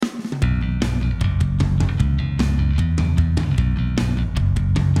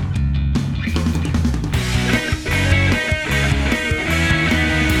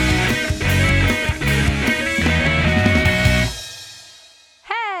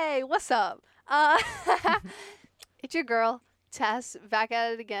Hey, what's up? It's your girl, Tess, back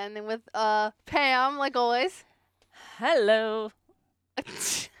at it again, and with Pam, like always. Hello.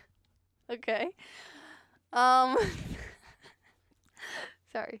 Okay. Um,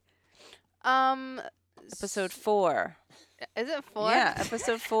 sorry. Um, Episode 4. Is it 4? Yeah,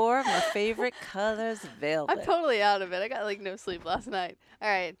 episode 4. My favorite colors, velvet. I'm totally out of it. I got like no sleep last night. All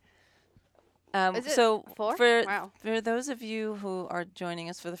right. Is it So 4? for Wow. those of you who are joining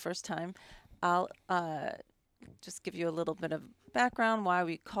us for the first time, I'll just give you a little bit of background why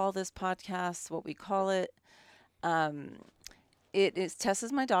we call this podcast what we call it. It is Tess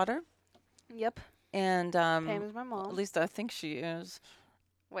is my daughter, Yep. and Pam is my at mom. least I think she is,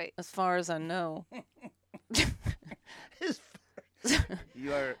 Wait. as far as I know.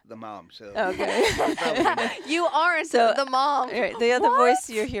 You are the mom, so. Okay. You aren't So, the mom. All right, the other What? voice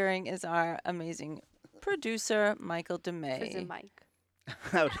you're hearing is our amazing producer, Michael DeMay. Prison Mike.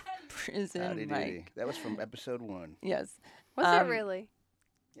 Howdy Prison doody. Mike. That was from episode 1. Yes. Was it really?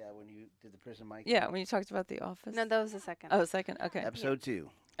 Yeah, when you did the prison mic. Yeah, when you talked about The Office. No, that was the second. Oh, second. Okay. Episode 2.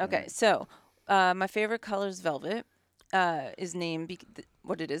 Okay. So, my favorite color is velvet. Is named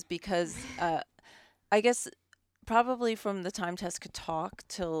what it is because I guess probably from the time Tess could talk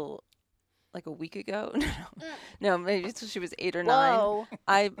till like a week ago. No, maybe till she was 8 or 9. Whoa.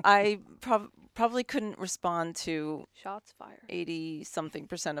 I probably couldn't respond to Shots fired.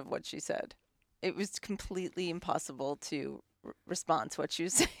 80-something% of what she said. It was completely impossible to respond to what she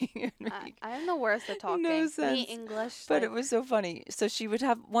was saying. I am the worst at talking. No Me sense. English. But like, it was so funny. So she would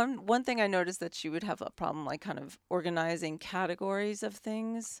have one thing I noticed that she would have a problem like kind of organizing categories of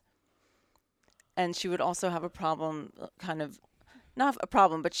things. And she would also have a problem kind of not a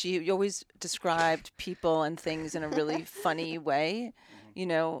problem, but she always described people and things in a really funny way. You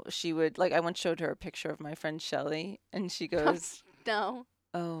know, she would like I once showed her a picture of my friend Shelley and she goes, no.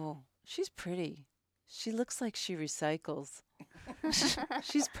 "Oh, she's pretty. She looks like she recycles.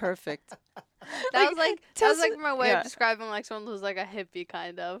 She's perfect." That was like Tess- my way yeah. of describing like someone who's like a hippie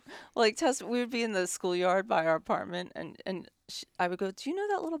kind of. Like Tess, we would be in the schoolyard by our apartment, and I would go, "Do you know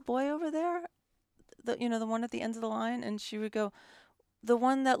that little boy over there? The the one at the end of the line?" And she would go, "The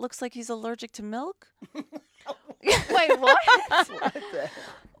one that looks like he's allergic to milk, Wait, what? What the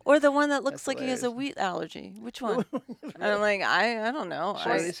or the one that looks That's like he has a hilarious. wheat allergy? Which one?" And I'm like, I don't know.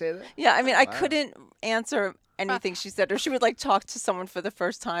 Should I say that? Yeah, I mean, I Wow. couldn't answer anything she said, or she would like talk to someone for the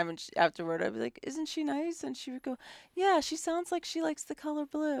first time, and afterward, I'd be like, "Isn't she nice?" And she would go, "Yeah, she sounds like she likes the color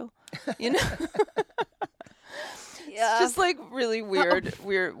blue," you know. Yeah. It's just like really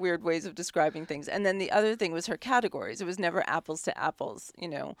weird ways of describing things. And then the other thing was her categories. It was never apples to apples. You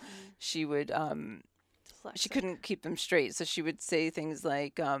know, she would she couldn't keep them straight, so she would say things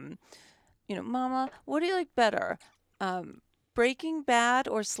like, "Mama, what do you like better, Breaking Bad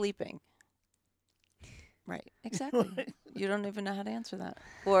or sleeping?" Right, exactly. You don't even know how to answer that.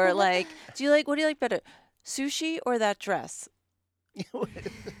 Or like, what do you like better, sushi or that dress?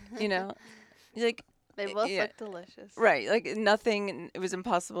 You know, like. They both yeah. look delicious. Right, like nothing. It was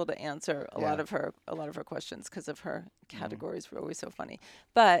impossible to answer a lot Yeah. of her questions because of her categories were always so funny.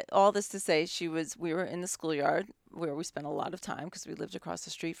 But all this to say, we were in the schoolyard where we spent a lot of time because we lived across the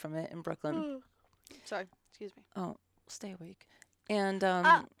street from it in Brooklyn. Sorry, excuse me. Oh, stay awake. And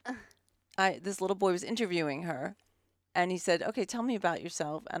this little boy was interviewing her, and he said, "Okay, tell me about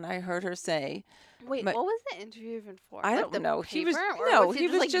yourself." And I heard her say, Wait, My- what was the interview even for? "I Like don't the know." He was paper, or no, he he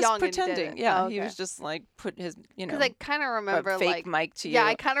was like, just young and did pretending. it? Yeah, Oh, he okay. was just like put his Because I kind of remember fake like mic to you. yeah,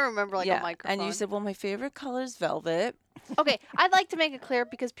 I kind of remember like a microphone. And you said, "Well, my favorite color is velvet." Okay, I'd like to make it clear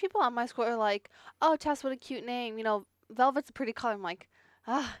because people at my school are like, "Oh, Tess, what a cute name. You know, velvet's a pretty color." I'm like,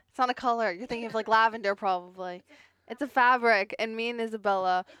 it's not a color. You're thinking of like lavender probably. It's a fabric. And me and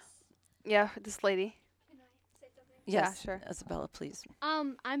Isabella, yeah, this lady. Can I say something? Yeah, Yes, sure. Isabella, please.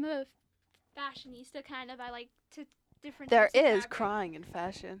 I'm a fashionista kind of. I like to different. There types of is fabric. crying in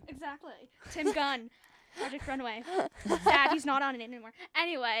fashion. Exactly. Tim Gunn, Project Runway. Sad he's not on it anymore.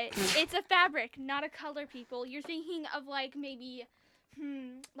 Anyway, it's a fabric, not a color. People, you're thinking of like maybe,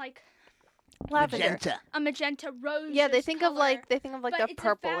 like Lavender. Magenta. a magenta rose. Yeah, they think of like but the it's a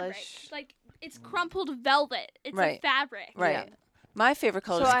fabric. purplish. Like it's crumpled velvet. It's Right. a fabric. Right. Yeah. My favorite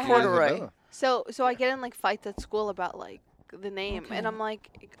color So I is have- corduroy. So I get in like fights at school about like the name, and Okay. I'm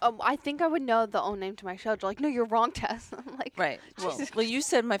like, I think I would know the own name to my show. They're like, no, you're wrong, Tess. I'm like, Right. Well, you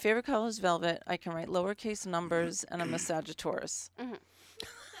said my favorite color is velvet. I can write lowercase numbers, and I'm a Sagittarius. Mhm.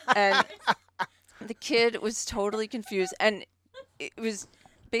 And the kid was totally confused, and it was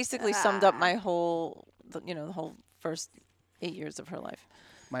basically summed up my whole, the whole first 8 years of her life.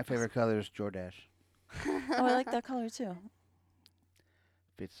 My favorite color is Jordache. Oh, I like that color too.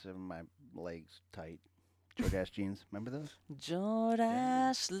 fits my legs tight. Jordache jeans. Remember those?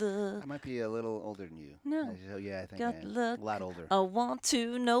 Jordache look. I might be a little older than you. No. So yeah, I think Got I am. look. A lot older. I want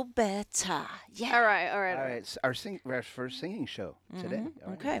to know better. Yeah. All right. All right. Our first singing show today. Mhm, All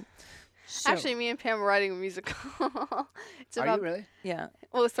right. Okay. So, Actually, me and Pam are writing a musical. It's Are about you really? yeah,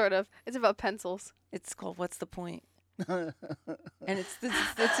 well, sort of. It's about pencils. it's called What's the Point? And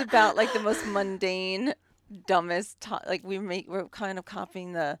it's about like the most mundane, dumbest. Like we're kind of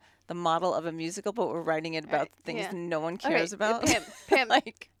copying the model of a musical, but we're writing it about Right, things yeah. no one Okay, cares about. Pam,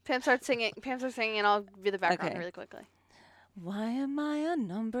 like, Pam starts singing. Pam starts singing, and I'll do the background Okay. really quickly. why am I a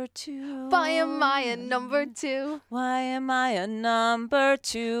number 2? Why am I a number 2? Why am I a number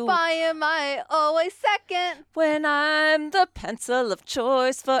 2? Why am I always second? When I'm the pencil of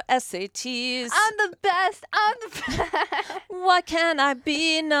choice for SATs. I'm the best. I'm the best. Why can't I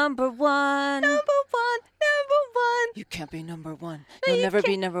be number 1? Number 1. Number 1. You can't be number 1. No, You'll you never be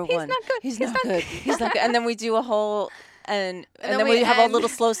can't. number He's 1. not good. He's He's not not good. good. He's not good. And then we do a whole and then then we we have a end- little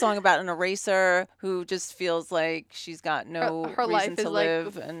slow song about an eraser who just feels like she's got no Her reason life to is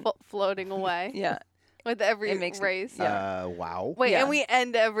live like and floating away yeah. with every It makes it- race. yeah. Wow. Wait, Yeah. and we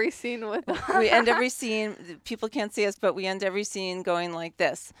end every scene with We end every scene. People can't see us, but we end every scene going like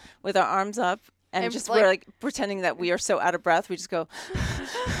this, with our arms up, and And just like- we're like pretending that we are so out of breath. We just go.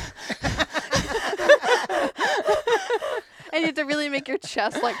 and you have to really make your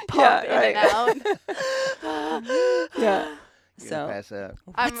chest like pump Yeah, in and right. out. Yeah. You're So gonna pass out.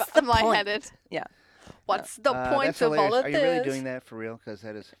 I'm what's the point? lightheaded. Yeah. What's the point That's of all hilarious. of Are you this? really doing that for real? Because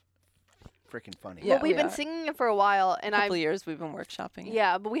that is freaking funny. Yeah, Well, we've we been are. singing it for a while, and couple I years we've been workshopping it.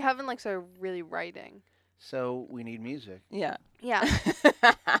 yeah, but we haven't like started really writing. So we need music. Yeah. Yeah,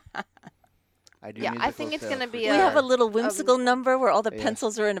 I do. Yeah, I think musicals, it's so gonna for be We a- have a little whimsical number where all the Yeah.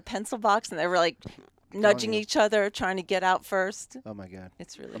 pencils are in a pencil box and they were like nudging you. each other, trying to get out first. Oh my God.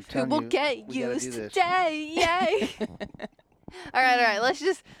 It's really I'm fun. we telling will you, get we gotta used do this. today. Yay! all right. Let's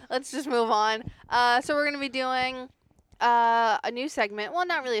just move on. So we're gonna be doing a new segment. Well,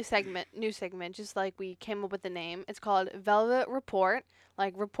 not really a segment. New segment. Just like we came up with the name. It's called Velvet Report,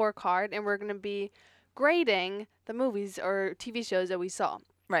 like report card, and we're gonna be grading the movies or TV shows that we saw.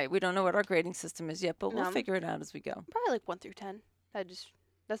 Right. We don't know what our grading system is yet, but we'll No. figure it out as we go. Probably like 1 through 10.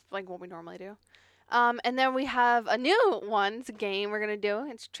 That's like what we normally do. And then we have a new one. It's a game we're gonna do.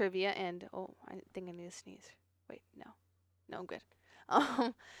 It's trivia and I think I need to sneeze. Wait, no, I'm good.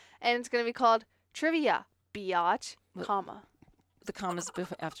 And it's gonna be called Trivia Beotch, What- comma. The commas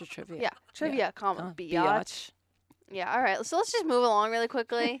after trivia. Yeah, trivia, comma Beotch. Beotch. Yeah, all right. So let's just move along really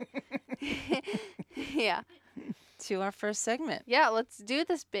quickly. yeah, To our first segment. yeah. Let's do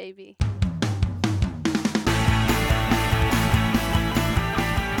this, baby.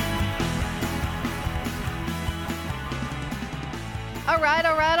 All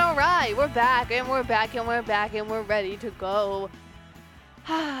right. We're back, and we're back, and we're back, and we're ready to go.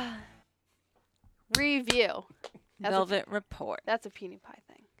 Review. That's Velvet Report. That's a puny pie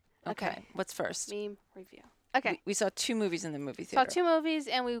thing. Okay. Okay. What's first? Meme review. Okay. We saw 2 movies in the movie Saw theater. 2 movies,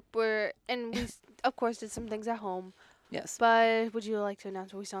 and we of course did some things at home. Yes. But would you like to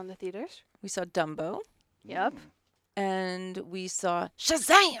announce what we saw in the theaters? We saw Dumbo Yep. and we saw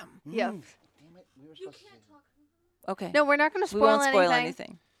Shazam. Yep. Damn it. We were supposed to. Okay. No, we're not going to we spoil won't spoil anything.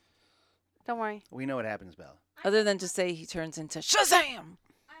 anything. Don't worry. We know what happens, Bella. Other than to say he turns into Shazam.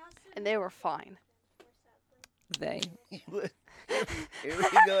 And they were fine. They. Here we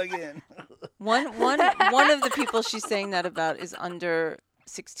go again. One of the people she's saying that about is under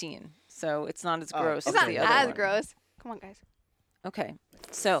 16, so it's not as Oh, gross It's as not the other as one. gross. Come on, guys. Okay,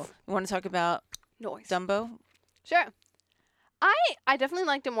 so we want to talk about Noise. Dumbo. Sure. I definitely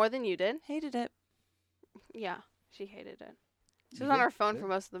liked it more than you did. Hated it. Yeah, she hated it. She You was on did? her phone Good. for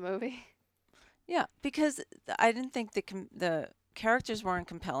most of the movie. Yeah, because I didn't think the characters weren't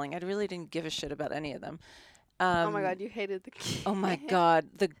compelling. I really didn't give a shit about any of them. Oh my god, you hated the kid. Oh my god.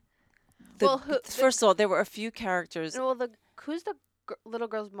 The Well, first of all, there were a few characters. Well, who's the little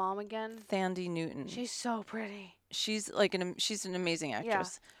girl's mom again? Thandi Newton. She's so pretty. She's like she's an amazing Yeah.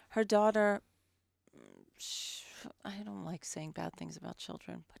 actress. Her daughter. I don't like saying bad things about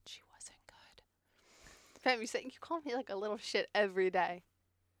children, but she wasn't good. Fam, you call me like a little shit every day.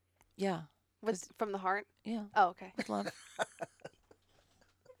 Yeah. From the heart? Yeah. Oh, okay. With love.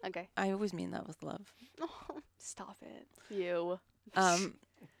 Okay. I always mean that with love. Stop it. You.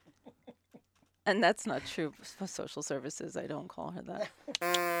 And that's not true for social services. I don't call her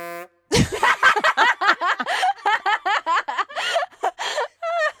that.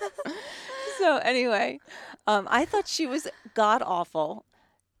 So anyway, I thought she was god awful.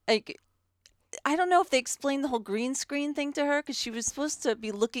 Like, I don't know if they explained the whole green screen thing to her because she was supposed to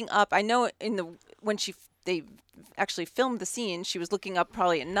be looking up. I know when they actually filmed the scene, she was looking up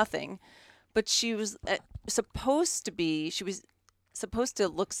probably at nothing, but she was supposed to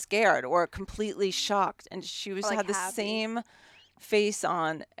look scared or completely shocked, and she was Or, like, had the happy. same face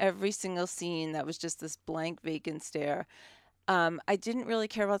on every single scene. That was just this blank, vacant stare. I didn't really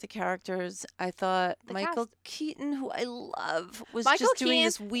care about the characters. I thought The Michael cast. Keaton, who I love, was Michael just doing Keaton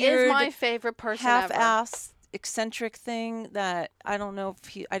this weird, is my favorite person ever. half-ass, eccentric thing that I don't know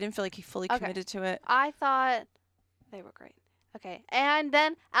if I didn't feel like he fully Okay. committed to it. I thought they were great. Okay, and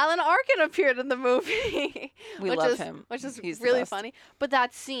then Alan Arkin appeared in the movie. We which love is, him. which is He's the really best. funny. But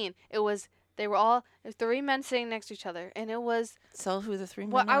that scene, it was 3 men sitting next to each other, and it was Tell who the three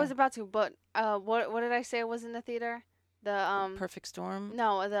men what I are. was about to. But what did I say was in the theater? The Perfect Storm.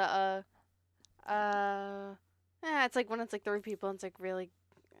 no it's like when it's like 3 people and it's like really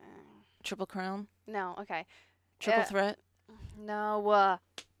Triple Crown. no okay Triple Uh, Threat. no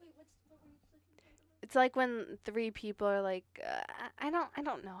it's like when 3 people are like I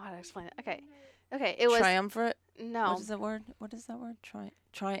don't know how to explain it. Okay it was Triumvirate. no What is that word? What is that word?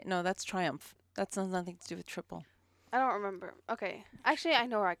 No, that's triumph. That's nothing to do with triple. I don't remember. Okay, actually I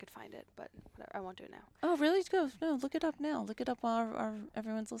know where I could find it, but whatever, I won't do it now. Oh, really? Go. No, look it up now. Look it up while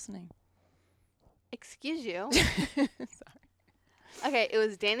everyone's listening. Excuse you. Sorry. Okay, it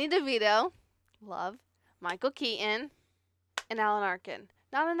was Danny DeVito, love, Michael Keaton, and Alan Arkin.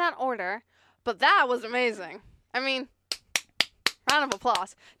 Not in that order, but that was amazing. I mean, round of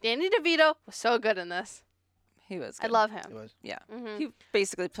applause. Danny DeVito was so good in this. He was. I Good. love It him. was. Yeah. Hmm He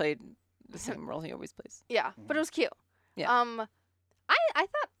basically played the same role he always plays. Yeah, but it was cute. Yeah. I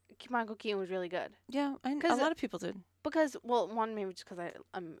thought Michael Keaton was really good Yeah, a 'Cause lot of people did. because, well, one maybe just because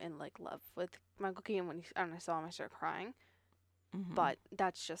I'm in like love with Michael Keaton. When I saw him, I started crying. Mhm. But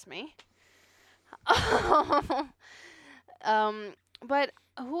that's just me. But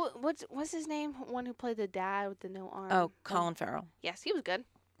what's his name? One who played the dad with the no arm. Oh, Colin Farrell. Yes, he was good.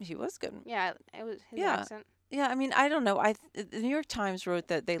 He was good. Yeah, it was his Yeah. accent. Yeah, I mean, I don't know. The New York Times wrote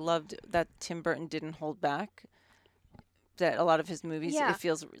that they loved that Tim Burton didn't hold back. That a lot of his movies, Yeah. it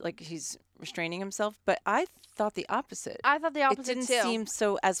feels like he's restraining himself. But I thought the opposite. I thought the opposite It didn't too. seem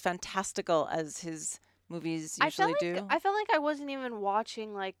so as fantastical as his movies usually do. I felt like I wasn't even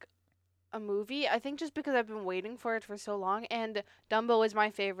watching like a movie. I think just because I've been waiting for it for so long, and Dumbo is my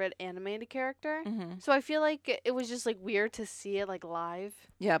favorite animated character. Hmm. So I feel like it was just like weird to see it like live.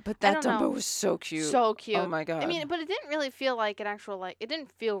 Yeah, but I that don't know. Dumbo was so cute. So cute. Oh my god. I mean, but it didn't really feel like an actual like it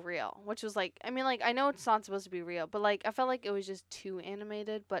didn't feel real, which was like I mean like I know it's not supposed to be real, but like I felt like it was just too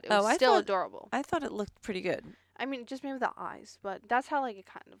animated, but it was I still thought- adorable. I thought it looked pretty good. I mean, just maybe the eyes, but that's how like it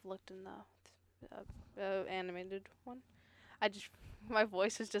kind of looked in the animated one. My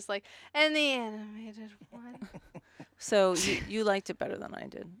voice was just like, and the animated one. So you liked it better than I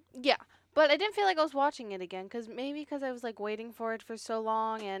did. Yeah, but I didn't feel like I was watching it again, maybe because I was like waiting for it for so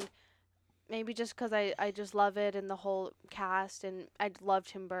long, and maybe just because I just love it and the whole cast, and I love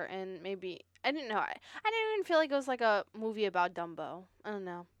Tim Burton. Maybe I didn't know. I didn't even feel like it was like a movie about Dumbo. I don't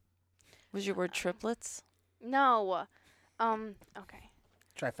know. Was your word triplets? No. Okay.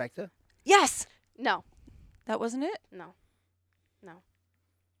 Trifecta? Yes. No. That wasn't it. No.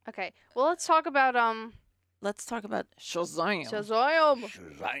 Okay. Well, let's talk about Let's talk about Shazam. Shazam.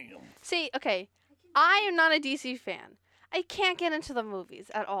 Shazam. See, okay, I am not a DC fan. I can't get into the movies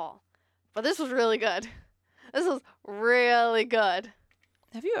at all. But this was really good. This was really good.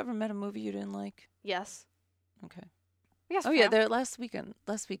 Have you ever met a movie you didn't like? Yes. Okay. Yes. Oh yeah, Pam. there last week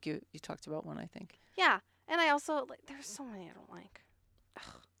you talked about one, I think. Yeah, and I also like. There's so many I don't like.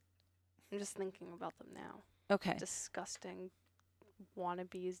 Ugh. I'm just thinking about them now. Okay. Disgusting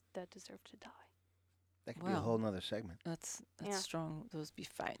wannabes that deserve to die. That could be a Wow. whole nother segment. That's Yeah. strong. Those be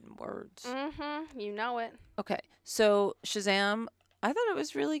fighting words. Mm-hmm. You know it. Okay. So Shazam, I thought it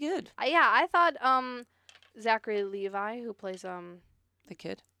was really good. Yeah, I thought Zachary Levi, who plays The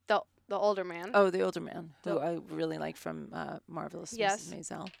kid. the older man. Oh, the older man, who The- I really like from Marvelous Yes.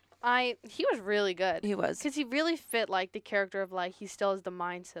 Mrs. Maisel. He was really good. He was. Because he really fit like the character of like he still has the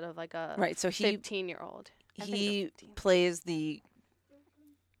mindset of like a Right. So he 15-year-old. he plays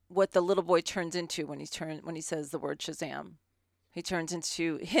what the little boy turns into when he says the word Shazam. He turns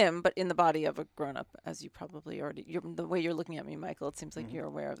into him, but in the body of a grown-up, as you probably already. The way you're looking at me, Michael, it seems like Mhm. you're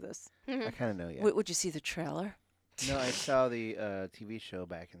aware of this. Mm-hmm. I kind of know, yeah. Would you see the trailer? No, I saw the TV show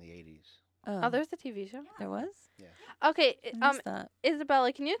back in the 80s. Oh, there's the TV show. there was. Okay, I missed that.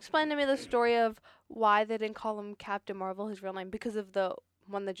 Isabella, can you explain to me the story of why they didn't call him Captain Marvel, his real name, because of the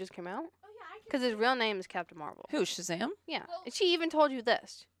one that just came out? Oh yeah, I can. Because his real name is Captain Marvel. Who Shazam? Yeah, Well- and she even told you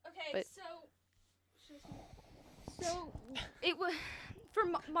this. Okay, but- so So it was for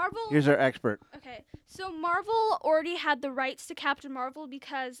Marvel. Here's our expert. Okay, so Marvel already had the rights to Captain Marvel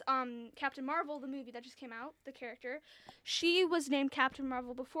because Captain Marvel, the movie that just came out, the character, she was named Captain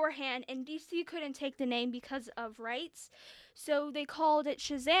Marvel beforehand, and DC couldn't take the name because of rights, so they called it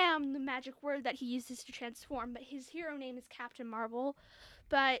Shazam, the magic word that he uses to transform. But his hero name is Captain Marvel,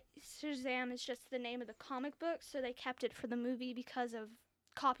 but Shazam is just the name of the comic book, so they kept it for the movie because of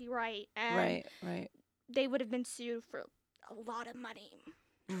copyright, and Right. they would have been sued for a lot of money.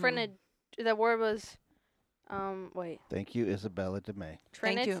 Trinid. The word was, wait. Thank you, Isabella DeMay.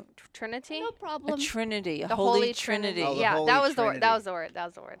 Thank you. Trinity. No A problem. trinity, a The holy trinity. Oh, the yeah, Holy that was the word. Trinity. That was the word. That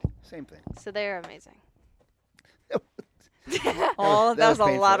was the word. Same thing. So they are amazing. Oh, that was a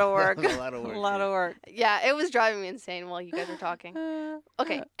lot painful. of work. That was a lot of work. A lot of work. Yeah, it was driving me insane while you guys were talking.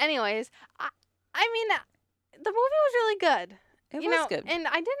 Okay. Anyways, I mean, the movie was really good. It you was know, good. And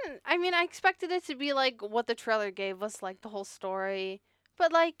I expected it to be like what the trailer gave us, like the whole story.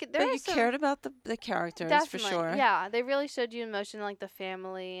 But like there But are you some, cared about the characters for definitely, sure. Yeah, they really showed you emotion, like the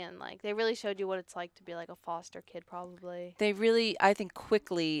family, and like they really showed you what it's like to be like a foster kid, probably. They really, I think,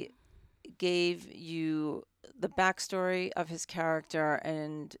 quickly gave you the backstory of his character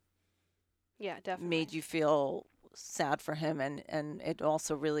and Yeah, definitely. made you feel sad for him, and it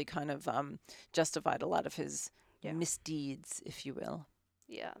also really kind of justified a lot of his Yeah. misdeeds, if you will.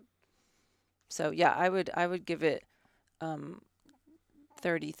 Yeah. So yeah, I would give it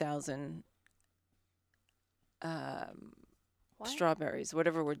 30,000 What? strawberries,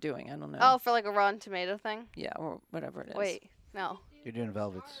 whatever we're doing. I don't know. Oh, for like a Rotten Tomato thing. Yeah, or whatever it is. Wait, no. You're doing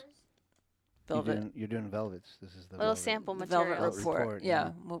velvets. Velvet. You're doing velvets. This is the Little velvet. sample The Velvet materials. Report. Yeah.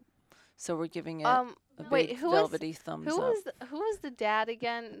 Yeah. Well, so we're giving it a Wait, big who was velvety thumbs up. who was the dad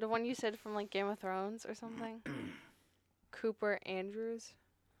again? The one you said from like Game of Thrones or something? Cooper Andrews.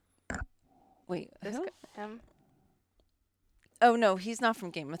 Wait, This who? him. Oh no, he's not from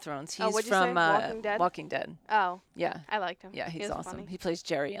Game of Thrones. He's what'd you say? from Walking Dead? Walking Dead. Oh, Yeah, I liked him. yeah, He he's was awesome. funny. He plays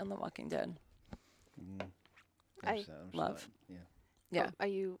Jerry on The Walking Dead. Mm. I love. Yeah. Yeah. Do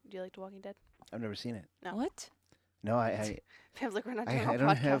you like The Walking Dead? I've never seen it. No. What? No, I Pam's like, we're not doing I a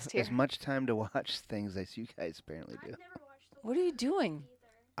don't have podcast here. as much time to watch things as you guys apparently do. What are you doing?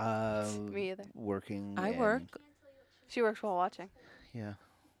 Me either. Working. I and- work. She works while watching. Yeah.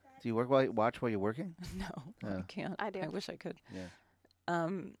 Do you watch while you're working? No, I Oh. can't. I do. I wish I could. Yeah.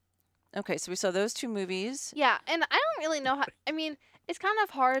 Okay, so we saw those two movies. Yeah, and I don't really know how. I mean, it's kind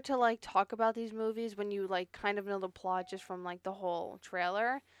of hard to like talk about these movies when you like kind of know the plot just from like the whole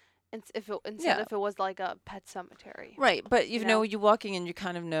trailer, instead if it was like a Pet Cemetery. Right, but you You know, know? you walking in, you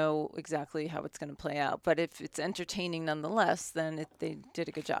kind of know exactly how it's going to play out. But if it's entertaining nonetheless, then they did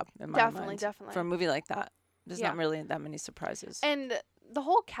a good job in my Definitely, mind. definitely. For a movie like that, there's Yeah. not really that many surprises. And the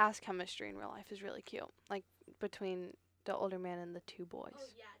whole cast chemistry in real life is really cute, like between the older man and the two boys. Oh,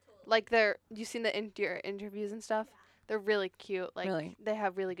 yeah, totally. Like you seen the interviews and stuff. They're really cute. Like Really? they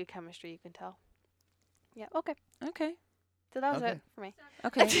have really good chemistry. You can tell. Yeah. Okay. Okay, So that was Okay. it for me.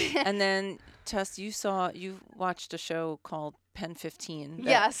 okay. And then Tess, you watched a show called Pen 15. that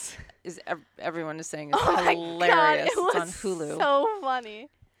Yes. is everyone is saying is Oh my God, hilarious. it was It's on Hulu. so funny.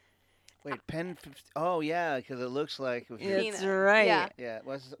 Wait, Pen. Oh yeah, because it looks like. That's Penis. right. Yeah. Yeah.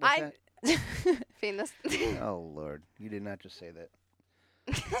 What's I- that? Venus. Oh Lord, you did not just say that.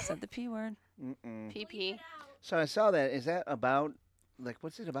 Said the P word. Mm-mm. PP. So I saw that. Is that about? Like,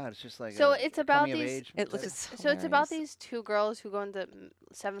 what's it about? It's just like. So a it's about coming of these- age It type- looks So it's about hilarious. these two girls who go into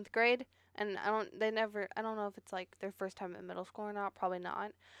 7th grade, and I don't know if it's like their first time in middle school or not. Probably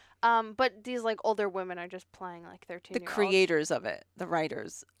not. But these like older women are just playing like 13. The creators of it, the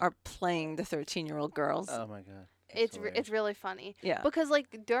writers, are playing the 13-year-old girls. Oh my God. It's really funny. Yeah. Because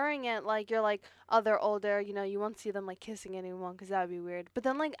like during it, like you're like, oh, they're older, you know, you won't see them like kissing anyone because that would be weird. But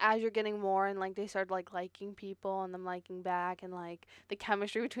then like as you're getting more and like they start like liking people and them liking back and like the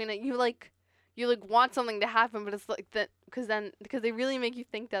chemistry between it, you want something to happen, but it's like that because they really make you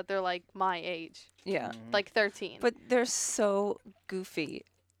think that they're like my age, Yeah. like 13. But they're so goofy.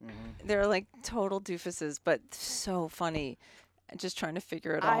 Mm-hmm. They're like total doofuses, but so funny. And just trying to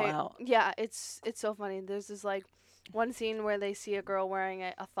figure it all out. Yeah, it's so funny. There's this like one scene where they see a girl wearing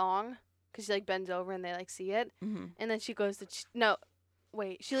a thong because she like bends over and they like see it. Mm-hmm. And then she goes to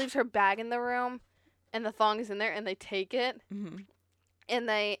she leaves her bag in the room, and the thong is in there, and they take it, Mm-hmm. and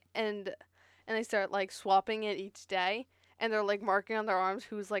they start like swapping it each day, and they're like marking on their arms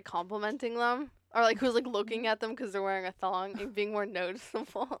who's like complimenting them or like who's like looking at them because they're wearing a thong and being more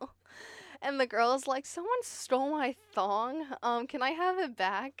noticeable. And the girl is like, someone stole my thong. Can I have it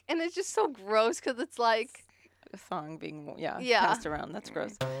back? And it's just so gross because it's like thong being Yeah. passed around. That's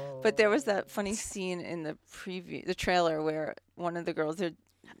gross. But there was that funny scene in the trailer where one of the girls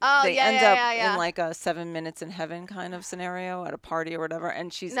they end up in like a 7 minutes in heaven kind of scenario at a party or whatever,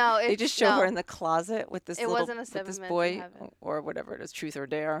 and they just show her in the closet with this boy or whatever it is, truth or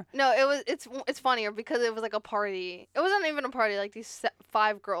dare. No, it's funnier because it was like a party. It wasn't even a party. Like these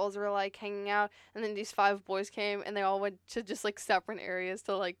 5 girls were like hanging out, and then these 5 boys came, and they all went to just like separate areas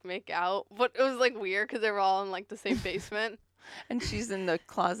to like make out. But it was like weird because they were all in like the same basement. And she's in the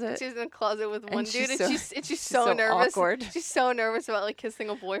closet. She's in the closet with one dude, and she's so so nervous. Awkward. She's so nervous about like kissing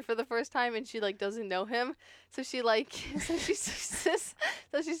a boy for the first time, and she like doesn't know him. So she like she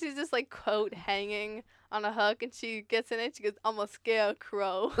sees this like coat hanging on a hook, and she gets in it. She goes, "I'm a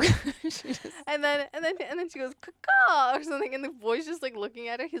scarecrow," and then she goes, "Caca" or something, and the boy's just like looking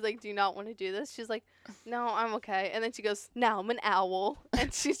at her. He's like, "Do you not want to do this?" She's like, "No, I'm okay." And then she goes, "Now I'm an owl,"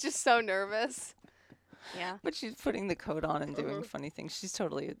 and she's just so nervous. Yeah. But she's putting the coat on and doing funny things. She's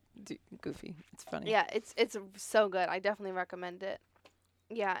totally goofy. It's funny. Yeah, it's so good. I definitely recommend it.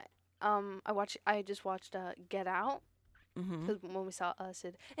 Yeah. I just watched Get Out because when we saw Us,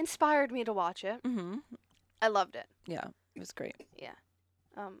 it inspired me to watch it. I loved it. Yeah, it was great. Yeah.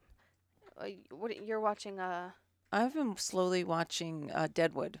 You're watching? I've been slowly watching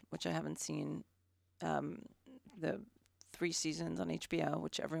Deadwood, which I haven't seen. The 3 seasons on HBO,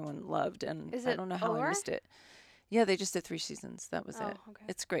 which everyone loved, and I don't know how I missed it. Yeah, they just did 3 seasons. That was it. Okay.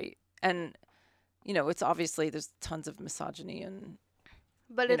 It's great, and it's obviously there's tons of misogyny and.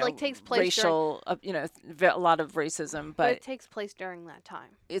 But it like takes place racial, a lot of racism, but it takes place during that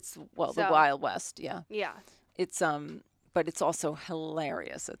time. It's the Wild West, yeah. Yeah. It's but it's also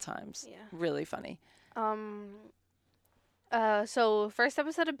hilarious at times. Yeah. Really funny. So first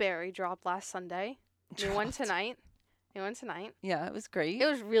episode of Barry dropped last Sunday. New one tonight. Yeah, it was great. It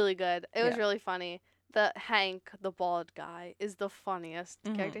was really good. It was really funny. The Hank, the bald guy, is the funniest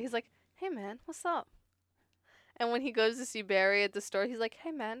character. He's like, "Hey man, what's up?" And when he goes to see Barry at the store, he's like,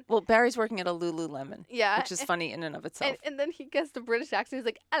 "Hey man." Well, Barry's working at a Lululemon. Yeah. Which is funny in and of itself. And then he gets the British accent. He's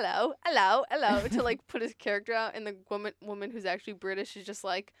like, "Hello, hello, hello," to like put his character out. And the woman who's actually British is just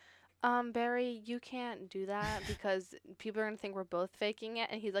like, Barry, you can't do that because people are gonna think we're both faking it.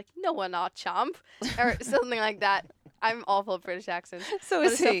 And he's like, "No, we're not, chump," or something like that. I'm awful at British accents. So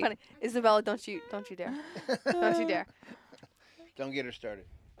is he. So funny. Isabella, don't you dare. Don't you dare. Don't get her started.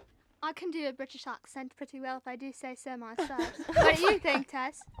 I can do a British accent pretty well if I do say so myself. What do you think,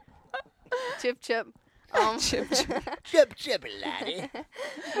 Tess? Chip, chip. Chip, chip. Chip, chip, laddie.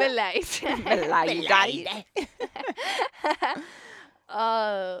 Relate. Yeah.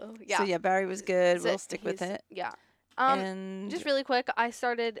 So yeah, Barry was good. We'll stick with it. Yeah. And just really quick, I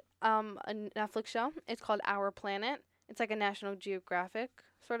started a Netflix show. It's called Our Planet. It's like a National Geographic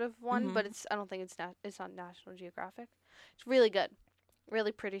sort of one, but I don't think it's not National Geographic. It's really good.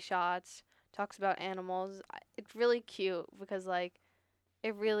 Really pretty shots. Talks about animals. It's really cute because like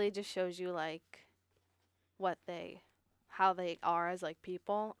it really just shows you like how they are as like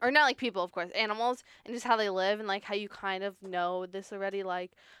people, or not like people, of course, animals, and just how they live, and like how you kind of know this already.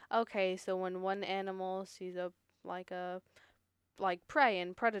 Like, okay, so when one animal sees a prey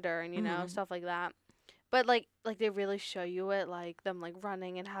and predator, and stuff like that. But like they really show you it, like them like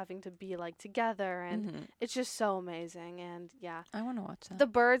running and having to be like together, and it's just so amazing. And yeah, I want to watch that. The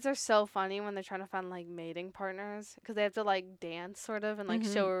birds are so funny when they're trying to find like mating partners because they have to like dance sort of and like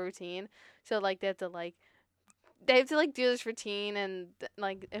show a routine. So like they have to do this routine, and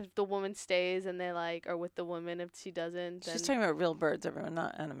like if the woman stays and they like are with the woman, if she doesn't, then She's talking about real birds, everyone,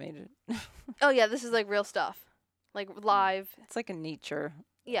 not animated. Oh yeah, this is like real stuff, like live. It's like a nature.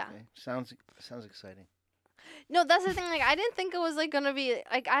 Yeah. Okay. Sounds exciting. No, that's the thing. Like, I didn't think it was like gonna be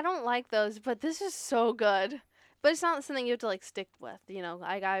like I don't like those, but this is so good. But it's not something you have to like stick with.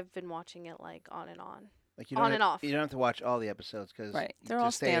 Like I've been watching it like on and on. Like you don't on and off. You don't have to watch all the episodes because they're all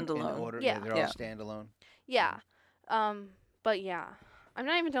standalone. Yeah, they're all standalone. Yeah, but yeah, I'm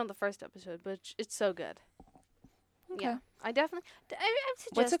not even done with the first episode, but it's so good. Okay. Yeah, I definitely. I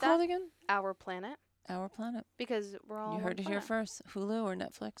suggest What's it that. called again? Our Planet. Our Planet. Because we're all. You heard it here planet. first. Hulu or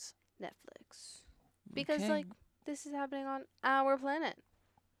Netflix? Netflix. Because Okay. like this is happening on our planet.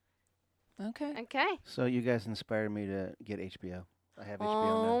 Okay. Okay. So you guys inspired me to get HBO. I have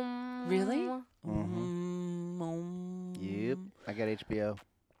HBO now. Really? Yep, I got HBO.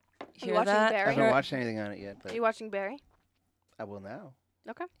 Hear watching that? I Barry? haven't watched anything on it yet, Are but you watching Barry? I will now.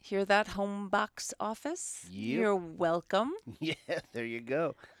 Okay. Hear that, home box office? Yep. You're welcome. Yeah, there you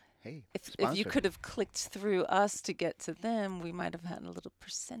go. Hey, If you sponsor. could have clicked through us to get to them, we might have had a little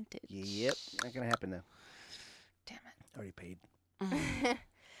percentage. Yep, not gonna happen now. Damn Already paid. it.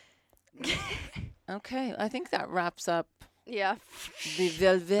 Okay, I think that wraps up Yeah. the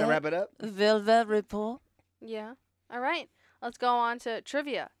Can I wrap Velvet it up? Velvet Report. Yeah. All right. Let's go on to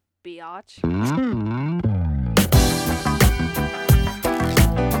trivia. Beotch.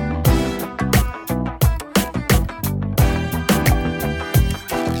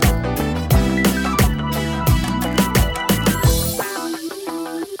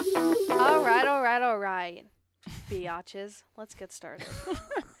 All right. Beotches. Let's get started.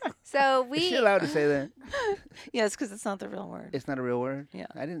 So Is she allowed to say that? Yes, because it's not the real word. It's not a real word? Yeah.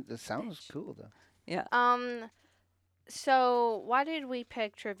 I didn't. It sounds cool, though. Yeah. So why did we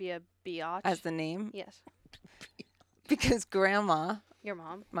pick trivia Beotch? As the name? Yes. Because Grandma, Your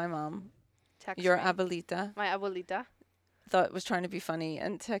mom. my mom, Texted your me. abuelita, My abuelita. thought was trying to be funny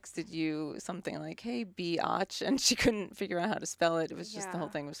and texted you something like, "Hey, Beotch," and she couldn't figure out how to spell it. It was just the whole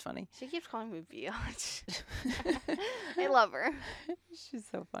Yeah. thing was funny. She keeps calling me Beotch. I love her. She's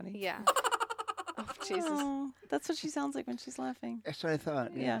so funny. Yeah. Oh, Jesus. Oh, that's what she sounds like when she's laughing. That's what I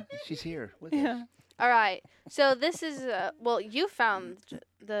thought. Yeah. She's here with Yeah. us. All right. So this is, well, you found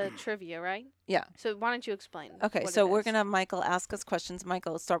the trivia, right? Yeah. So why don't you explain? Okay, what so it we're is? going to have Michael ask us questions.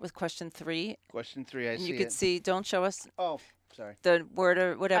 Michael, let's start with question 3. Question 3, I And see you could it. see, don't show us Oh, sorry. the word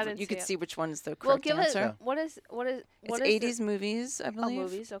or whatever. didn't You could see it. see which one's the Well, correct give answer. it. What is It's the- 80s movies, I Oh, believe.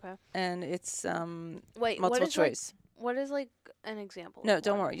 movies. Okay. And it's Wait. multiple what is choice. what is like an example? No, of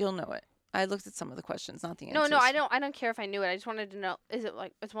don't one? worry. You'll know it. I looked at some of the questions, not the No, answers. no, I don't. I don't care if I knew it. I just wanted to know. Is it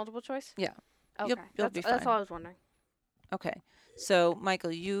like it's multiple choice? Yeah. Okay. You'll be That's fine. all I was wondering. Okay. So,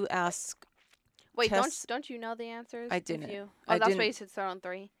 Michael, you ask. Wait, Tess- don't you know the answers? I if didn't. You, I that's why didn't- you said start on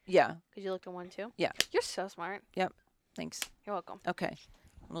 3 Yeah. because you looked at 1 too. Yeah. You're so smart. Thanks. You're welcome. Okay.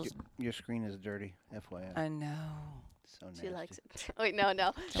 We'll Your screen is dirty, FYI. I know. So nasty. She likes it. Wait, no.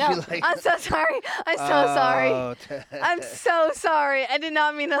 She No. likes I'm it. so sorry. I'm so sorry. Oh, I'm so sorry. I did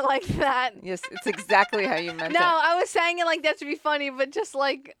not mean it like that. Yes, it's exactly how you meant No, it. I was saying it like that to be funny, but just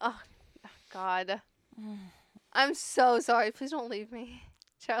like, oh, God. I'm so sorry. Please don't leave me.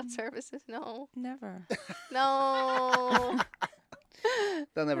 Child services, no. Never. No.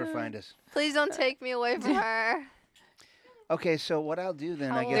 They'll never find us. Please don't take me away from her. Okay, so what I'll do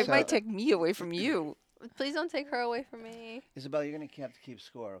then, I How They guess old- might take me away from you. Please don't take her away from me. Isabel, you're going to have to keep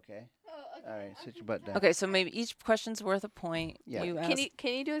score, okay? All right, sit your butt down. Okay, so maybe each question's worth a point. Yeah. You Can ask.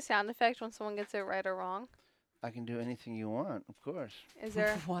 you do a sound effect when someone gets it right or wrong? I can do anything you want, of course. Is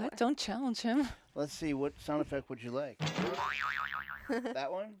there What? Don't challenge him. Let's see, what sound effect would you like?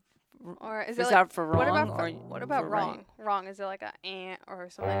 That one? or is Is it like, that for wrong what about or what about for wrong? right? Wrong, is it like a or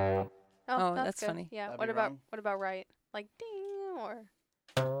something? Oh, that's that's good. funny. Yeah. That'd What be about wrong. what about right? Like ding or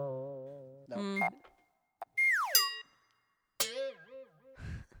No. Mm.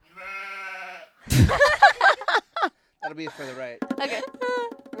 That'll be for the right. okay.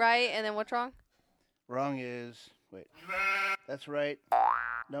 Right, and then what's wrong? Wrong is, wait. That's right.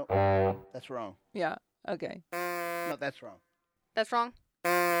 No, that's wrong. Yeah. Okay. No, that's wrong. That's wrong.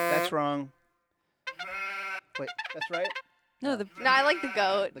 That's wrong. Wait, that's right? No, the No, I like the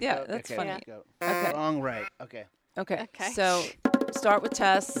goat. The Yeah, goat. that's Okay, funny. the goat. Okay. Wrong, right. Okay. Okay. Okay. So start with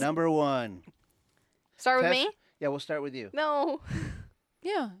Tess. Number 1. Start with Tess? me? Yeah, we'll start with you. No.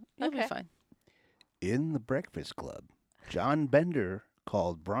 Yeah, you'll be Okay. fine. In the Breakfast Club, John Bender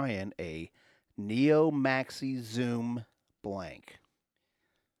called Brian a Neo Maxi Zoom blank.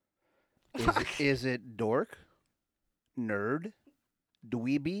 Is it dork, nerd,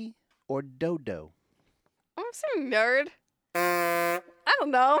 dweeby, or dodo? I'm saying nerd. I don't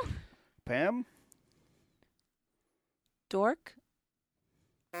know. Pam? Dork.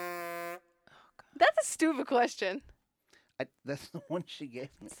 That's a stupid question. That's the one she gave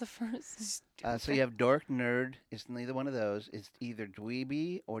me. It's the first. So you have dork, nerd. It's neither one of those. It's either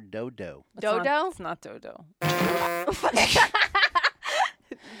dweeby or dodo. It's not- Dodo? It's not Dodo.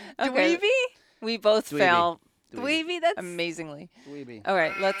 Dweeby? We both Dweeby. fail Dweeby? That's amazingly. Dweeby. All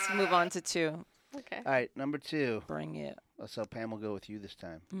right, let's move on to 2. okay. All right, number 2. Bring it. So Pam will go with you this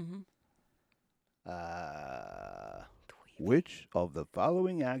time. Mm-hmm. Which of the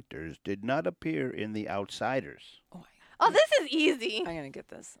following actors did not appear in The Outsiders? Oh, this is easy. I'm gonna get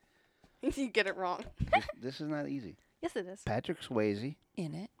this. You get it wrong. This is not easy. Yes, it is. Patrick Swayze,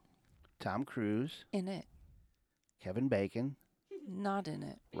 In it. Tom Cruise, In it. Kevin Bacon, Not in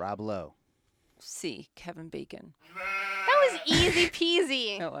it. Rob Lowe. C. Kevin Bacon. That was easy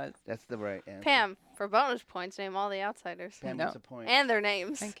peasy. It was. That's the right answer. Pam, for bonus points, name all the outsiders. Pam No. gets a point. And their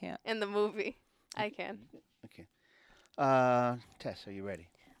names I can't. in the movie. I can. Okay. Tess, are you ready?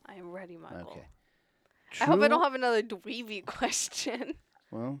 I am ready, Michael. Okay. I hope I True- don't have another dweeby question.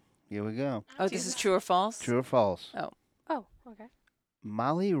 Well, here we go. Oh, this is true or false? True or false? Oh, okay.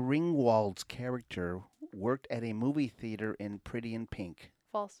 Molly Ringwald's character worked at a movie theater in Pretty in Pink.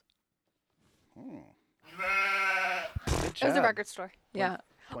 False. Hmm. It Good was job. a record store. Yeah.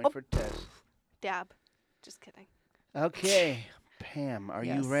 Point for Tess. Dab. Just kidding. Okay, Pam, are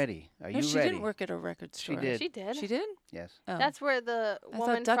you Yes. ready? Are No, you she ready? didn't work at a record She store. did. She did. She did? Yes. Oh. That's where the I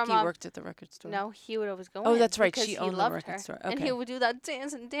woman thought Ducky from worked at the record store. No, he would always go Oh, in that's right. because She he owned the loved record her. store. And he Okay. would do that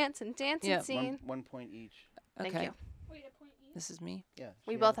dancing Yeah. scene. 1 point each. Okay. Thank you. Wait, a point each? This is me. Yeah.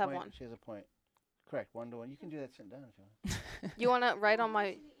 We she has both a have point, one. She has a point. Correct. 1 to 1. You can do that sitting down if you want. You want to write on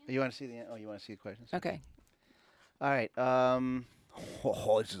my... You want to see the? Oh, you want to see the questions? Okay. All right.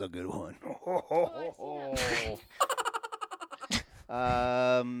 This is a good one.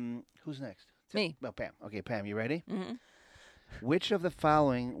 Who's next? Me. Well, Pam. Okay, Pam, you ready? Mm-hmm. Which of the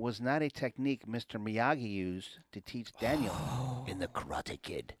following was not a technique Mr. Miyagi used to teach Daniel in The Karate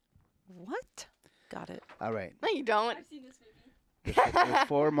Kid? What? Got it. All right. No, you don't. I've seen this movie. There's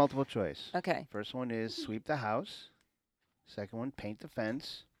 4 multiple choice. Okay. First one is sweep the house. Second one, paint the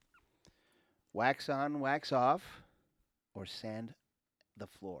fence. Wax on, wax off, or sand the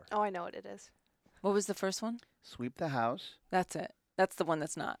floor. Oh, I know what it is. What was the first one? Sweep the house. That's it. That's the one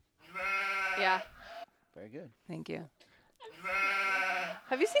that's not. Yeah. Very good. Thank you.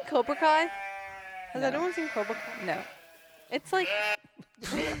 Have you seen Cobra Kai? Has No. anyone seen Cobra Kai? No. It's like...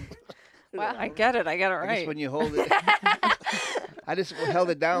 wow. I get it. I got it I guess right. when you hold it, I just held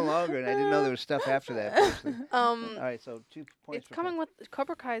it down longer, and I didn't know there was stuff after that. Personally. All right, so 2 points. It's for coming Pam. with...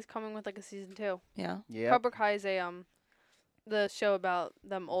 Cobra Kai is coming with like a season 2. Yeah. Yeah. Cobra Kai is a, the show about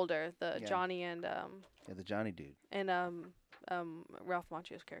them older. The Yeah. Johnny and, Yeah, the Johnny dude. Ralph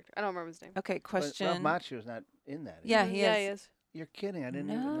Macchio's character. I don't remember his name. Okay. But Question. Ralph Macchio's not in that. is Yeah, he? he Yeah, is. he is. You're kidding. I didn't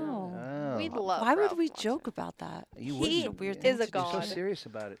even No. know. Oh. We'd love Why would Ralph we Macchio. joke about that? You He wouldn't. a weird Yeah. thing is a to do. You're so god. serious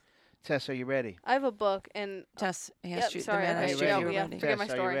about it. Tess, are you ready? I have a book and... Tess, he Yep, asked you. sorry, the man okay, asked you if ready? you were yeah, ready. forget my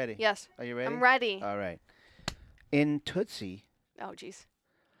Tess, are you story. ready? Yes, Are you ready? I'm ready. All right. In Tootsie, Oh, jeez.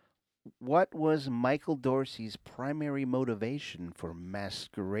 what was Michael Dorsey's primary motivation for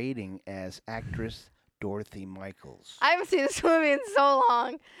masquerading as actress Dorothy Michaels? I haven't seen this movie in so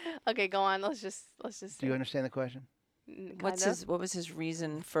long. Okay, go on. Let's just Do you understand the question? What was his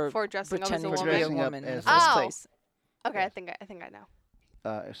reason for dressing up as a pretending to woman? be a Dressing up woman in the as first a- place? Okay, Yeah. I think I know.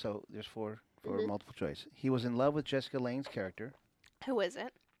 So there's 4 Mhm. multiple choice. He was in love with Jessica Lange's character. Who is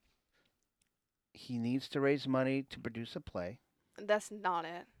it? He needs to raise money to produce a play. That's not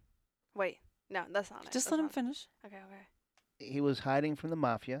it. Wait, no, that's not it. Just That's let him not- finish. Okay, okay. He was hiding from the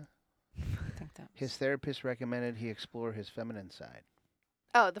mafia. I think that. His therapist recommended he explore his feminine side.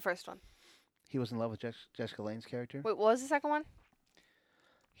 Oh, the first one. He was in love with Jessica Lange's character. Wait, what was the second one?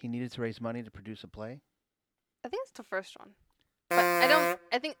 He needed to raise money to produce a play. I think it's the first one. But I don't.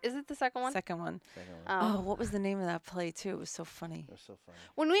 I think is it the second one? Second one. Second one. Oh, what was the name of that play too? It was so funny. It was so funny.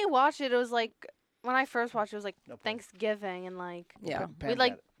 When we watched it, it was like when I first watched it, it was like No point. Thanksgiving and like Yeah. Pam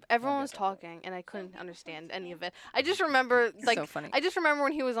like got it. everyone got was that. talking and I couldn't understand any of it. I just remember like so funny. I just remember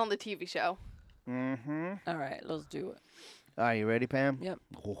when he was on the TV show. Mm-hmm. All right, let's do it. Are you ready, Pam? Yep.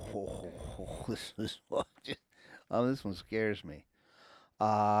 This one scares me.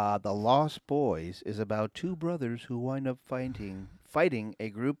 The Lost Boys is about 2 brothers who wind up fighting a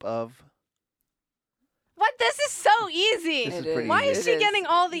group of What? This is so easy. This is It pretty Why is easy. she It is. getting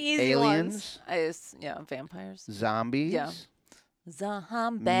all the easy ones? aliens, Vampires. zombies, Yeah.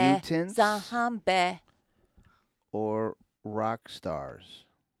 Zombie. Mutants. Zombie. or rock stars.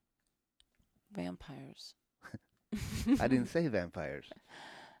 Vampires. I didn't say vampires.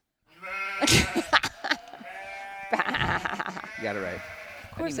 You got it right.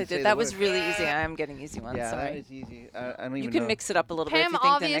 Of course I even say did. the That was word. really easy. I am getting easy ones. Yeah, that Sorry. is easy. I don't even You can know. mix it up a little Pam bit if you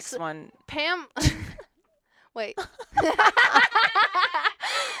think the obvious- next one. Pam. Wait.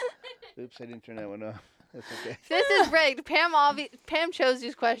 Oops, I didn't turn that one off. That's okay. This is rigged. Pam chose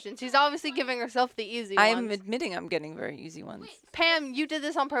these questions. She's obviously giving herself the easy I'm ones. admitting I'm getting very easy ones. Pam, you did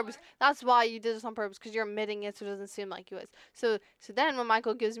this on purpose. That's why you did this on purpose, because you're admitting it so it doesn't seem like you is. So then when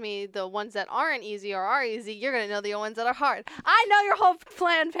Michael gives me the ones that aren't easy or are easy, you're going to know the ones that are hard. I know your whole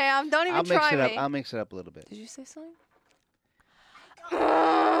plan, Pam. Don't even I'll mix try it up. me. I'll mix it up a little bit. Did you say something?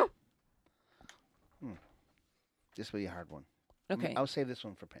 This will be a hard one. Okay. I'll save this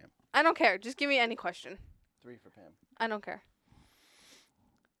one for Pam. I don't care. Just give me any question. 3 for Pam. I don't care.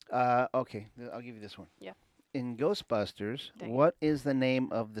 Okay, I'll give you this one. Yeah. In Ghostbusters, Dang it. what is the name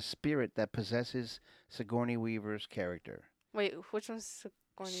of the spirit that possesses Sigourney Weaver's character? Wait, which one's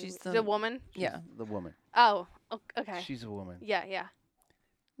Sigourney? She's the the- woman? She's Yeah. the woman. Oh, okay. She's a woman. Yeah, yeah.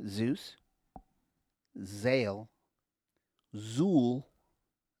 Zeus, Zale, Zool,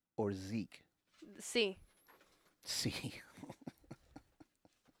 or Zeke? C. See.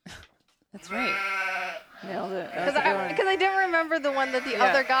 That's right. Nailed it. Because That's a good one. I didn't remember the one that the Yeah.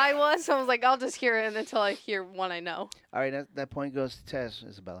 other guy was, so I was like, I'll just hear it until I hear one I know. All right, that point goes to Tess,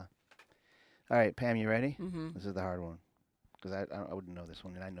 Isabella. All right, Pam, you ready? Mm-hmm. This is the hard one because I wouldn't know this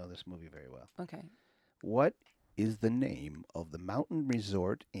one, and I know this movie very well. Okay. What is the name of the mountain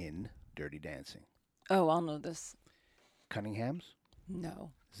resort in Dirty Dancing? Oh, I'll know this. Cunningham's,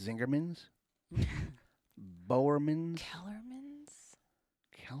 No. Zingerman's, Bowerman's,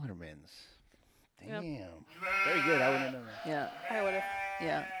 Kellerman's. Damn. Yep. Very good. I wouldn't have known that. Yeah. I would have.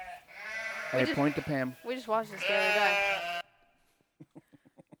 Yeah. All right, just- point to Pam. We just watched this the other day.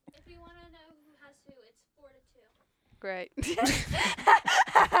 If you want to know who has who, it's 4-2. Great.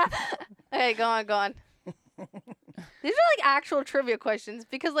 Okay, go on. These are like actual trivia questions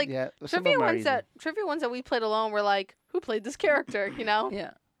because like Yeah, some of trivia them are ones easy. that we played alone were like, who played this character? You know.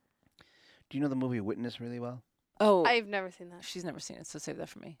 Yeah. Do you know the movie Witness really well? Oh, I've never seen that. she's never seen it, so save that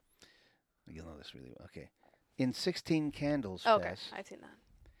for me. You'll know this really well. Okay. In 16 Candles, Okay, Tess, I've seen that.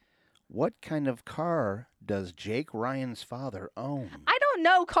 what kind of car does Jake Ryan's father own? I don't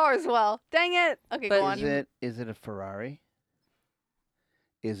know cars well. Dang it. Okay, But go on. Is it a Ferrari?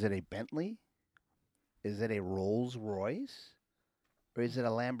 Is it a Bentley? Is it a Rolls Royce? Or is it a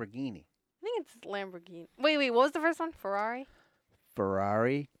Lamborghini? I think it's Lamborghini. Wait, what was the first one? Ferrari?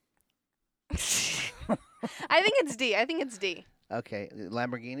 Ferrari. I think it's D. Okay,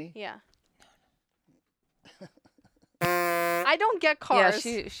 Lamborghini. Yeah. I don't get cars.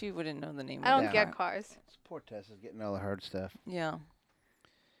 Yeah, she wouldn't know the name. I of don't the get car. cars. This poor Tess is getting all the hard stuff. Yeah. All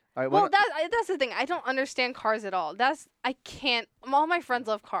right. Well, what, that's the thing. I don't understand cars at all. I can't. All my friends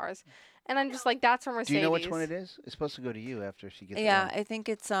love cars, and I'm just like, that's a Mercedes. do you know which one it is? It's supposed to go to you after she gets. Yeah, it wrong. I think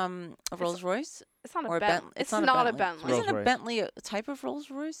it's a Rolls Royce It's not or a a Bentley. Bentley. It's not a Bentley. Rolls Isn't a Royce. Bentley a type of Rolls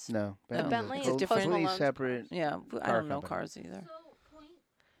Royce? No, No. Bentley is is Post different. Malone's separate. Yeah, I Car don't know company. cars either. So, point.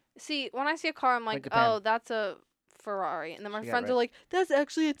 See, when I see a car, I'm like, Point to Pam. oh, that's a Ferrari, and then my She got it friends right. are like, that's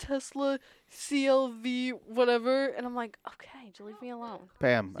actually a Tesla CLV whatever, and I'm like, okay, just leave me alone.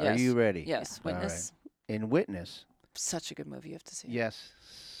 Pam, are Yes. you ready? Yes, All right. Witness. In Witness, Such a good movie. You have to see. it. yes,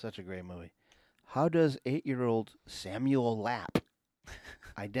 such a great movie. How does 8-year-old Samuel Lapp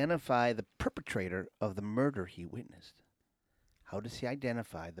identify the perpetrator of the murder he witnessed? How does he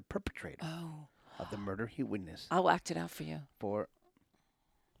identify the perpetrator Oh, of the murder he witnessed? I'll act it out for you. For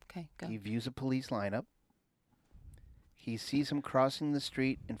Okay, go. he views a police lineup. He sees him crossing the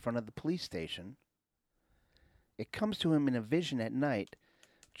street in front of the police station. It comes to him in a vision at night.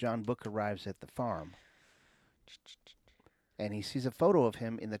 John Book arrives at the farm. And he sees a photo of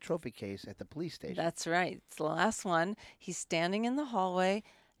him in the trophy case at the police station. That's right. It's the last one. He's standing in the hallway.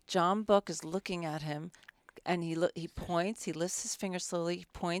 John Book is looking at him, and he points. He lifts his finger slowly. He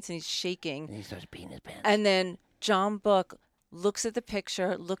points, and he's shaking. And he starts peeing his pants. And then John Book looks at the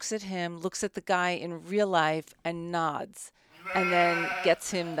picture, looks at him, looks at the guy in real life, and nods, and then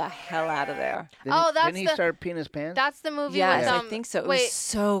gets him the hell out of there. That's Didn't he the- start peeing his pants? That's the movie Yes, with I think so. It wait, was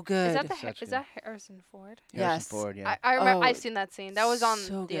so good. is that Such is good. that Harrison Ford? Harrison yes. Ford, yeah. I remember. Oh, I've seen that scene. That was on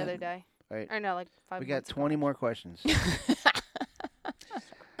so the other good. day. Right. Or no, like 5 We got months 20 more questions.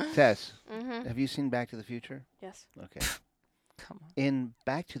 Tess, have you seen Back to the Future? Yes. Okay. Come on. In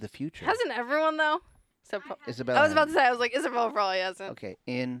Back to the Future, Hasn't everyone though? So Isabella. I was about to hasn't. say. I was like, Isabel probably hasn't. Okay.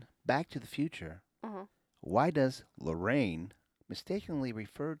 In Back to the Future, Uh-huh. why does Lorraine mistakenly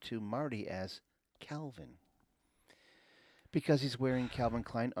refer to Marty as Calvin? Because he's wearing Calvin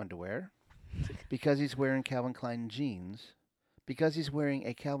Klein underwear. Because he's wearing Calvin Klein jeans. Because he's wearing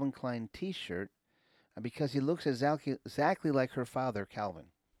a Calvin Klein T-shirt. And because he looks exactly like her father, Calvin.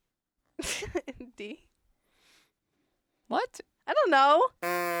 D. What? I don't know.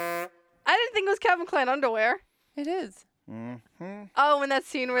 I didn't think it was Calvin Klein underwear. It is. Mm-hmm. Oh, in that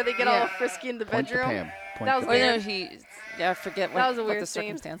scene where they get all Yeah. frisky in the Point to bedroom. Pam. Point That to was Or Pam. no, I forget That was a what weird the scene.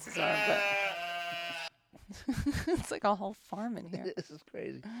 circumstances are, but it's like a whole farm in here. This is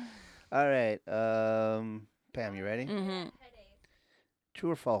crazy. All right. Pam, you ready? Mm-hmm.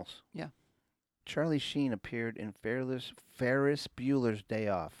 True or false? Yeah. Charlie Sheen appeared in Ferris Bueller's Day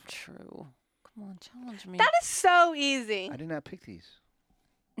Off. True. Come on, challenge me. That is so easy. I did not pick these.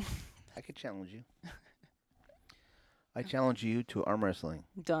 I could challenge you. I challenge you to arm wrestling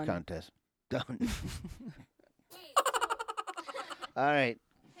Done. contest. Done. All right.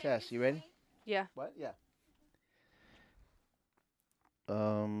 Tess, you ready? Yeah. What? Yeah.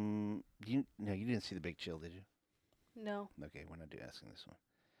 You didn't see The Big Chill, did you? No. Okay, we're not asking this one.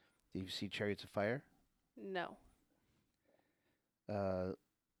 Did you see Chariots of Fire? No. Do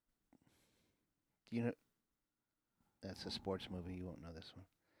you know? That's a sports movie. You won't know this one.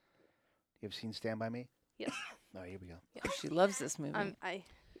 You ever seen Stand By Me? Yes. Oh, here we go. She loves this movie.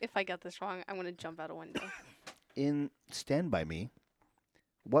 If I get this wrong, I'm gonna jump out a window. In Stand By Me,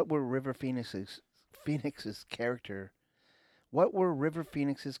 what were River Phoenix's character? What were River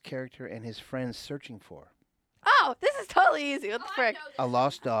Phoenix's character and his friends searching for? Oh, this is totally easy. What the frick? A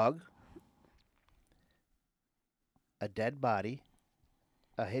lost dog, a dead body,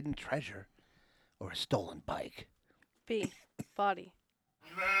 a hidden treasure, or a stolen bike? B. Body.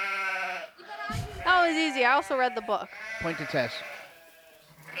 That was easy. I also read the book. Point to Tess.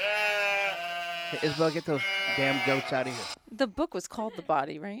 Hey, Isabel, get those damn goats out of here. The book was called The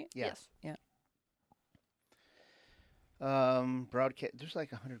Body, right? Yeah. Yes. Yeah. Broadcast. There's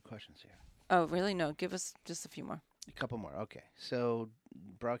like 100 questions here. Oh, really? No, give us just a few more. A couple more. Okay. So,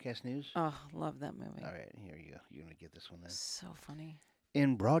 broadcast news. Oh, love that movie. All right. Here you go. You're gonna get this one then. So funny.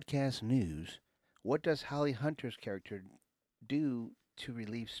 In broadcast news, what does Holly Hunter's character do to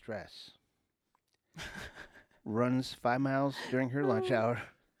relieve stress? Runs 5 miles during her lunch hour.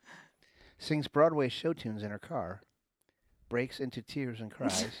 Sings Broadway show tunes in her car. Breaks into tears and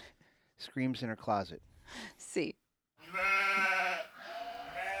cries. Screams in her closet. C.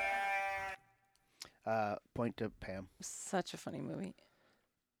 Point to Pam. Such a funny movie.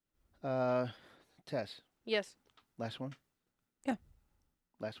 Tess. Yes. Last one? Yeah.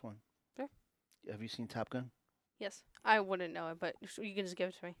 Last one. Sure. Have you seen Top Gun? Yes. I wouldn't know it, but you can just give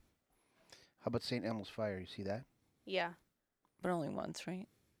it to me. How about St. Elmo's Fire? You see that? Yeah. But only once, right?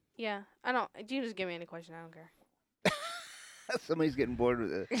 Yeah. I don't. You just give me any question. I don't care. Somebody's getting bored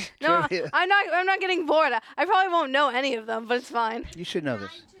with it. No, I'm not getting bored. I probably won't know any of them, but it's fine. You should know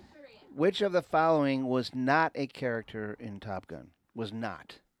this. Which of the following was not a character in Top Gun? Was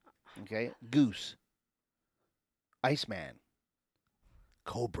not. Okay? Goose. Iceman.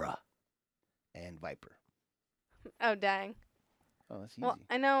 Cobra. And Viper. Oh dang. Oh, that's easy. Well,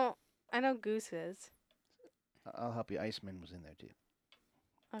 I know Goose is. I'll help you. Iceman was in there, too.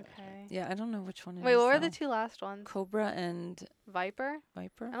 Okay. Yeah, I don't know which one it is. Wait, what were the though. two last ones? Cobra and Viper?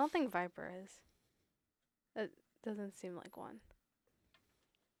 Viper? I don't think Viper is. That doesn't seem like one.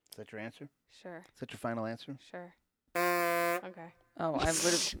 Is that your answer? Sure. Is that your final answer? Sure. Okay. Oh, I would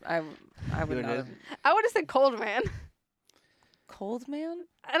have. I would You not. would've- I would have said Cold Man. Cold Man?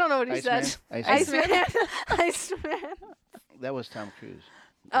 I don't know what he Iceman? said. Iceman? Iceman. Iceman. That was Tom Cruise.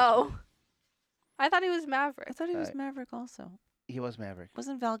 Oh. I thought he was I Maverick. thought he was Right. Maverick also. He was Maverick.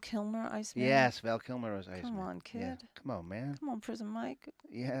 Wasn't Val Kilmer Iceman? Yes, Val Kilmer was Iceman. Come on, kid. Yeah. Come on, man. Come on, Prison Mike.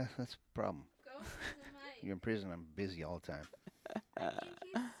 Yeah, that's the problem. You're in prison. I'm busy all the time.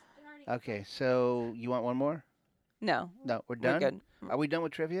 Okay, so you want one more? No. No, we're We're done? good. Are we done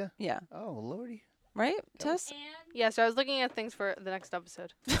with trivia? Yeah. Oh, lordy. Right, Tess? Yeah, so I was looking at things for the next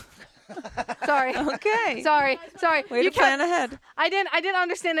episode. Sorry. Okay. Sorry. Way to plan ahead. I didn't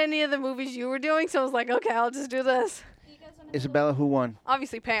understand any of the movies you were doing, so I was like, okay, I'll just do this. Isabella, who won?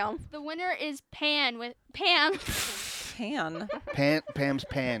 Obviously, Pam. The winner is Pan with Pam. Pan. Pam's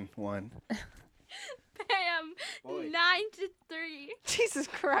Pan won. Pam. Boy. 9-3. Jesus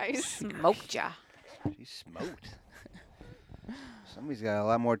Christ. Smoked ya. She smoked. Somebody's got a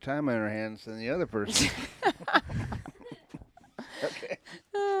lot more time on her hands than the other person. Okay.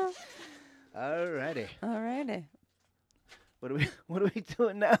 Alrighty. Alrighty. What are we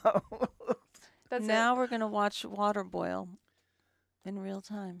doing now? That's Now we're gonna watch water boil in real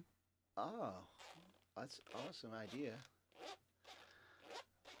time. Oh, that's an awesome idea.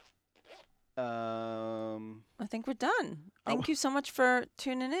 I think we're done. Thank you so much for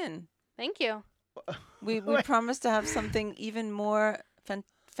tuning in. Thank you. We promise to have something even more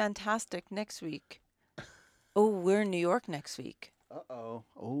fantastic next week. Oh, we're in New York next week. Uh-oh.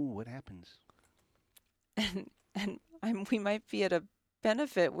 Oh, what happens? And we might be at a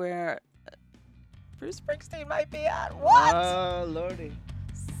benefit where Bruce Springsteen might be at. What? Oh, lordy.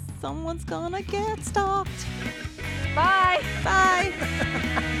 Someone's gonna get stalked.